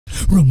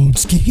RAMOUN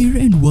here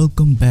and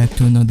welcome back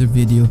to another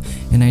video,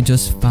 and I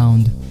just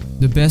found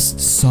the best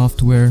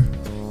software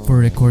for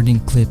recording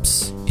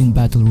clips in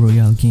battle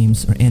royale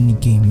games or any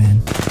game,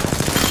 man.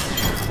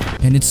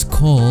 And it's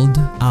called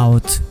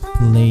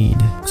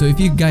Outplayed. So if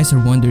you guys are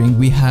wondering,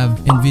 we have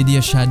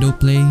NVIDIA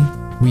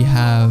Shadowplay, we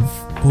have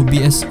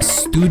OBS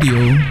Studio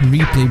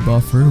replay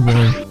buffer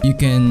where you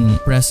can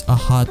press a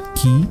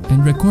hotkey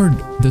and record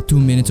the 2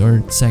 minutes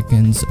or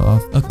seconds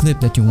of a clip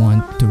that you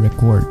want to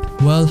record.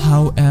 Well,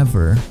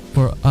 however,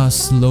 for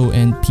us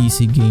low-end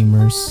PC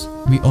gamers,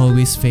 we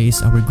always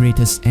face our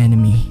greatest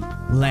enemy,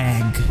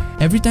 lag.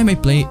 Every time I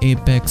play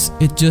Apex,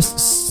 it just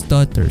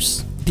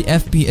stutters. The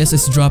FPS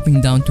is dropping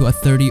down to a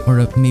 30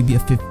 or maybe a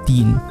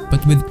 15.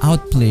 But with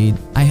Outplayed,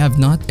 I have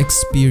not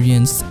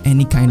experienced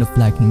any kind of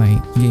lag in my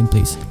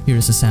gameplays. Here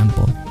is a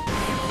sample.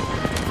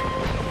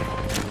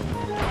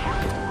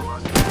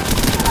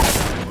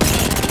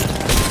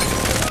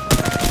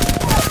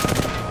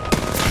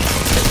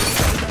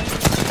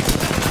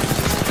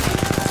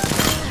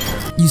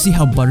 You see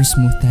how butter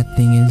smooth that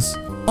thing is?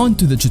 On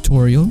to the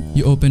tutorial.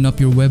 You open up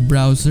your web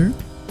browser,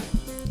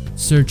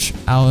 search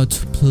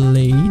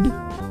Outplayed.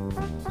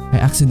 I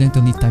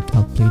accidentally typed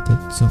Outplayed,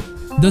 so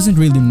it doesn't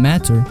really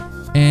matter,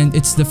 and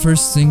it's the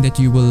first thing that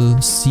you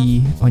will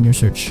see on your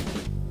search.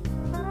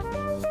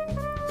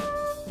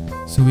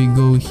 So we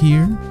go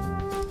here,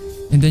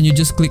 and then you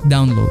just click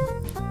download.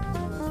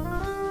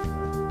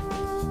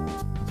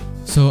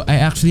 So I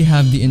actually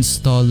have the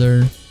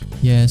installer,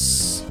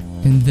 yes,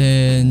 and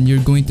then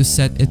you're going to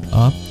set it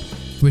up,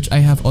 which I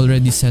have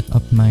already set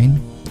up mine.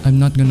 I'm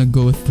not gonna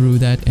go through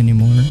that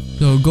anymore.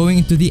 So going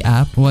into the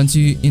app, once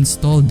you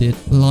installed it,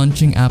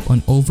 launching app on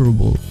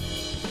Overwolf.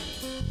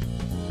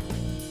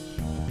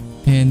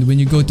 And when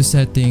you go to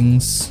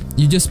settings,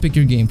 you just pick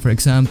your game. For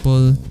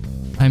example,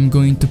 I'm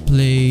going to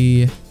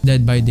play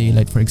Dead by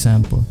Daylight, for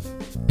example.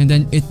 And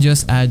then it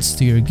just adds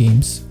to your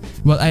games.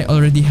 Well, I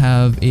already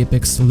have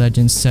Apex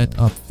Legends set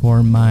up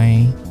for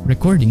my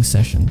recording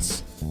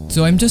sessions.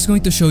 So I'm just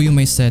going to show you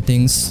my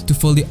settings to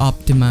fully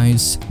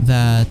optimize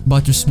that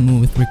butter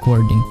smooth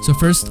recording. So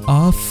first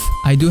off,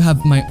 I do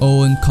have my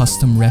own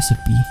custom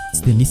recipe.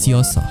 It's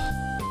delicioso.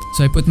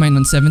 So I put mine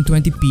on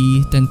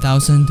 720p,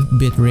 10,000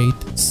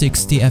 bitrate,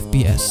 60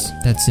 FPS.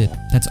 That's it.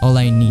 That's all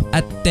I need.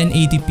 At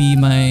 1080p,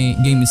 my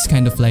game is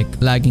kind of like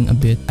lagging a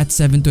bit. At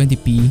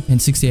 720p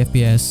and 60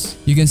 FPS,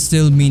 you can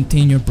still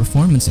maintain your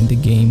performance in the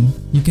game.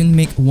 You can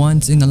make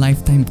once in a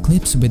lifetime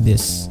clips with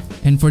this.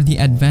 And for the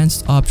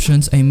advanced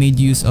options, I made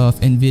use of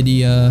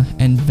NVIDIA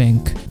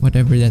NVENC,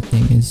 whatever that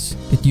thing is.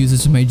 It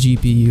uses my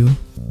GPU.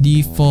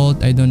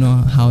 Default, I don't know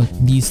how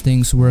these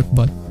things work,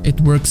 but it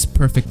works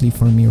perfectly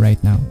for me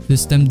right now.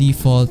 System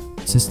default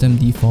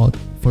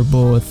for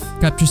both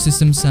capture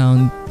system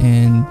sound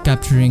and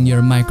capturing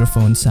your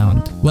microphone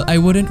sound. Well, I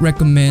wouldn't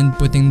recommend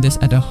putting this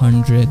at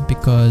 100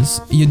 because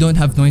you don't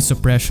have noise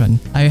suppression.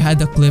 I had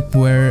a clip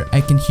where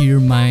I can hear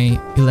my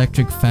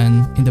electric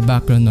fan in the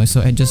background noise,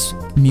 so I just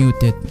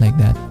mute it like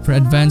that. For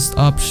advanced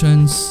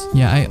options,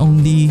 yeah, I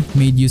only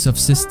made use of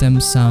system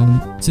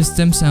sound.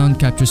 System sound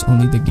captures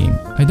only the game.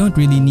 I don't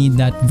really need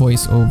that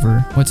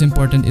voiceover. What's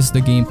important is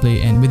the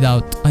gameplay and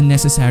without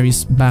unnecessary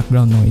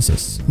background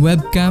noises.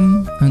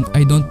 Webcam, and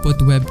I don't put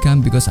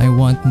webcam because I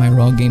want my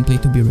raw gameplay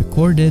to be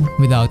recorded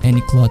without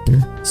any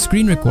clutter.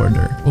 Screen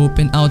recorder,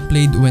 open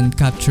Outplayed when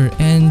capture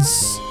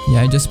ends.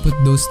 Yeah, I just put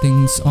those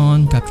things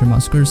on. Capture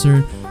mouse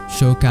cursor,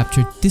 show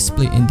capture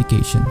display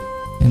indication.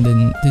 And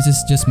then this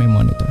is just my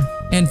monitor.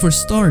 And for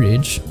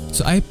storage,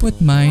 so I put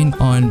mine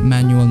on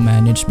manual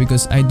manage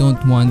because I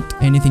don't want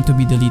anything to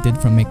be deleted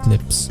from my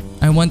clips.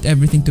 I want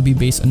everything to be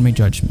based on my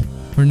judgment.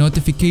 For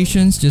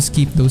notifications, just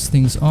keep those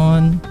things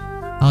on.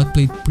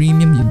 Outplayed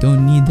Premium, you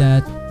don't need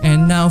that.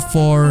 And now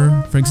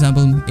for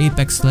example,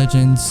 Apex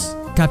Legends,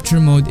 capture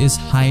mode is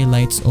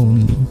highlights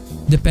only.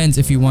 Depends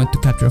if you want to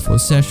capture a full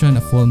session,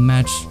 a full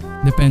match,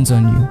 depends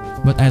on you.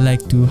 But I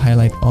like to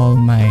highlight all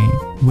my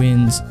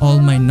wins, all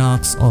my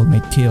knocks, all my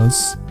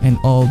kills, and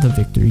all the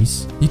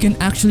victories. You can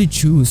actually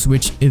choose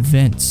which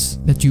events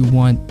that you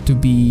want to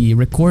be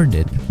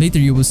recorded. Later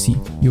you will see.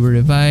 You will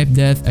revive,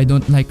 death. I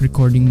don't like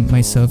recording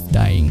myself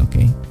dying,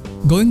 okay?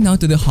 Going now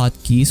to the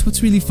hotkeys,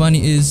 what's really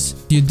funny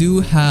is you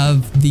do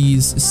have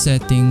these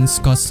settings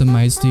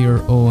customized to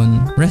your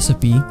own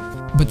recipe,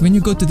 but when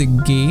you go to the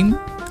game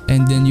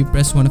and then you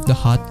press one of the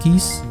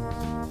hotkeys,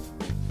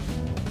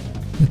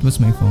 that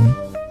was my phone,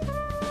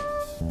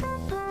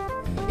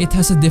 it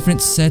has a different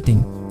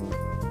setting.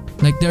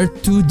 Like there are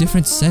two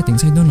different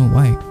settings, I don't know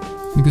why.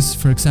 Because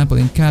for example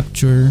in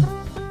capture,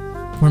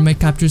 for my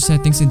capture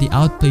settings in the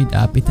Outplayed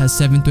app, it has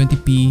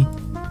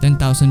 720p,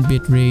 10,000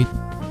 bitrate,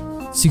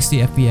 60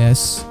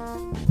 FPS,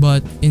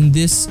 but in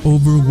this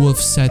Overwolf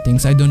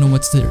settings, I don't know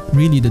what's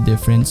really the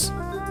difference.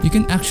 You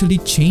can actually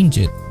change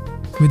it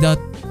without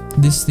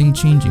this thing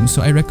changing,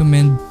 so I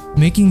recommend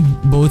making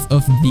both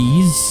of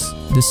these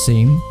the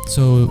same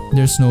so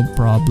there's no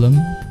problem.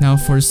 Now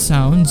for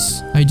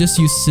sounds, I just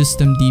use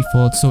system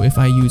default, so if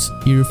I use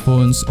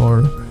earphones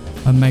or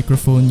a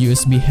microphone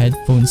USB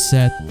headphone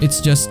set, it's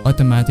just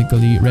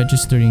automatically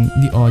registering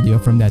the audio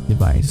from that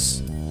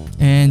device.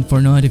 And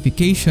for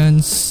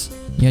notifications,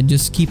 yeah,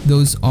 just keep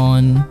those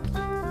on.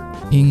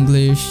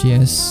 English,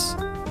 yes.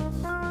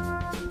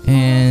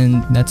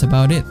 And that's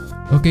about it.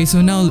 Okay,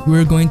 so now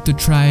we're going to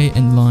try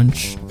and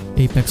launch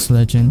Apex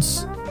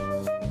Legends.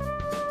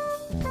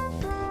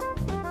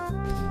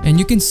 And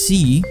you can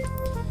see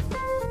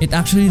it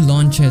actually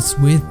launches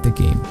with the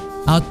game.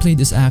 Outplayed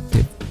is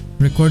active.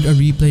 Record a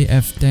replay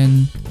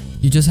F10.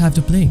 You just have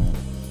to play.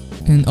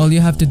 And all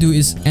you have to do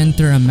is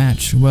enter a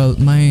match. Well,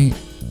 my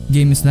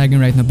game is lagging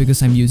right now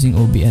because I'm using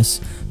OBS,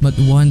 but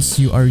once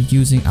you are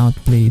using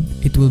Outplayed,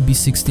 it will be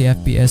 60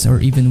 FPS or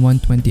even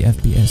 120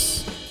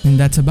 FPS. And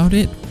that's about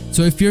it.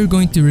 So if you're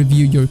going to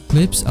review your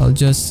clips, I'll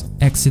just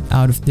exit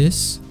out of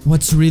this.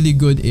 What's really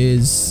good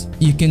is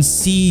you can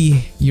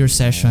see your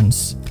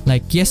sessions.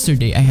 Like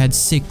yesterday, I had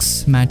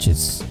 6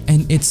 matches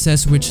and it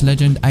says which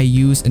legend I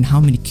used and how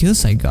many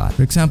kills I got.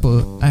 For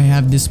example, I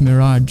have this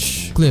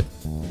Mirage clip.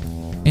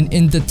 And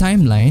in the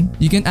timeline,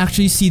 you can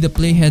actually see the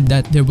playhead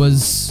that there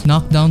was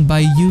knocked down by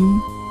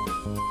you.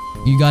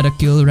 You got a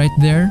kill right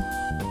there.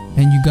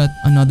 And you got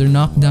another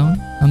knockdown.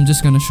 I'm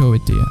just gonna show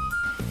it to you.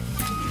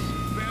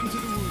 Bam to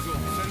the woozle,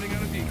 sending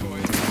out a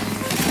decoy.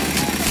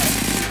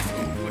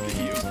 Look at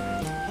you.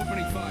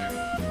 Opening fire.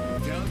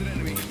 Downed an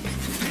enemy.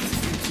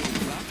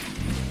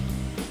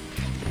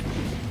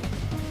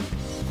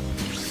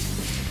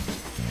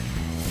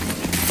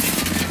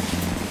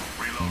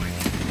 Reloading.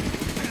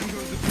 Bam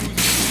goes the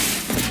woozle.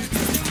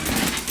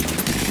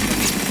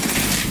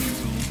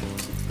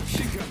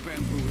 She got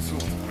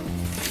bamboozled.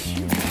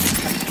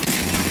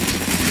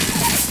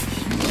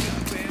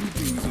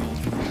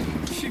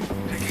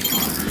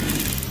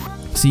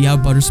 See how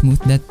butter smooth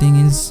that thing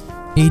is?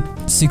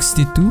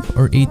 862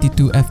 or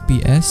 82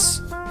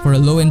 FPS. For a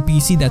low-end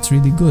PC, that's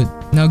really good.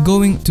 Now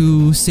going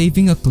to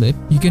saving a clip,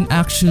 you can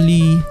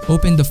actually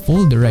open the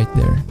folder right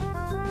there.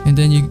 And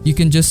then you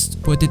can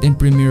just put it in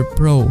Premiere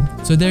Pro.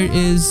 So there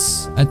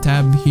is a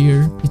tab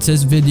here. It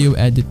says Video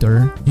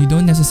Editor. You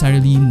don't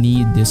necessarily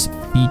need this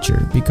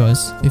feature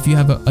because if you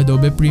have a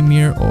Adobe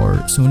Premiere or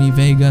Sony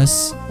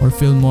Vegas or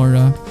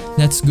Filmora,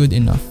 that's good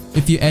enough.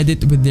 If you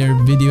edit with their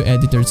video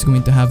editor, it's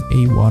going to have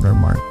a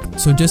watermark.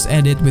 So just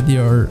edit with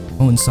your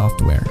own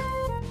software.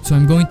 So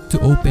I'm going to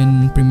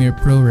open Premiere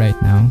Pro right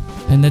now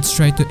and let's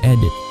try to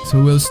edit.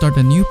 So we'll start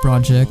a new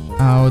project,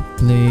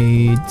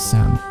 Outplayed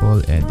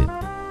Sample Edit.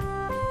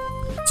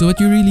 So what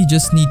you really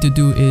just need to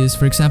do is,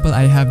 for example,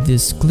 I have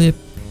this clip.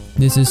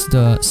 This is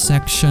the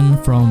section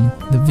from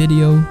the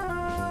video.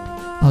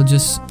 I'll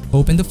just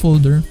open the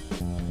folder.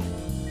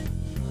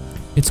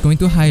 It's going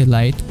to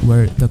highlight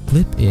where the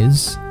clip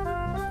is.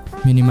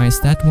 Minimize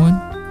that one.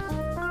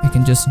 I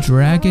can just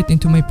drag it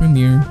into my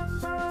Premiere.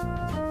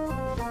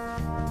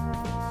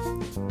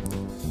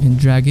 And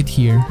drag it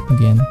here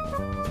again.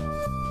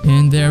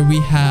 And there we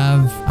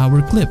have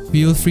our clip.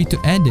 Feel free to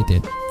edit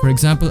it. For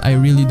example, I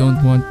really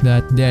don't want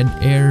that dead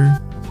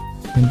air.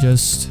 And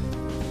just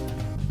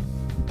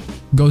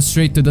go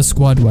straight to the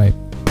squad wipe.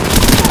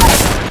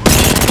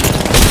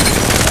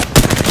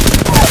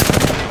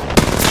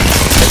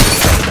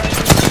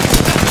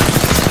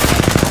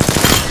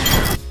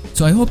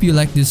 So I hope you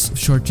liked this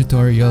short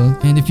tutorial,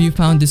 and if you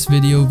found this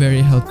video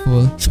very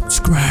helpful,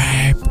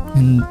 subscribe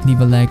and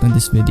leave a like on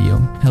this video.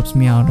 Helps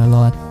me out a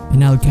lot,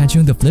 and I'll catch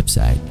you on the flip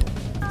side.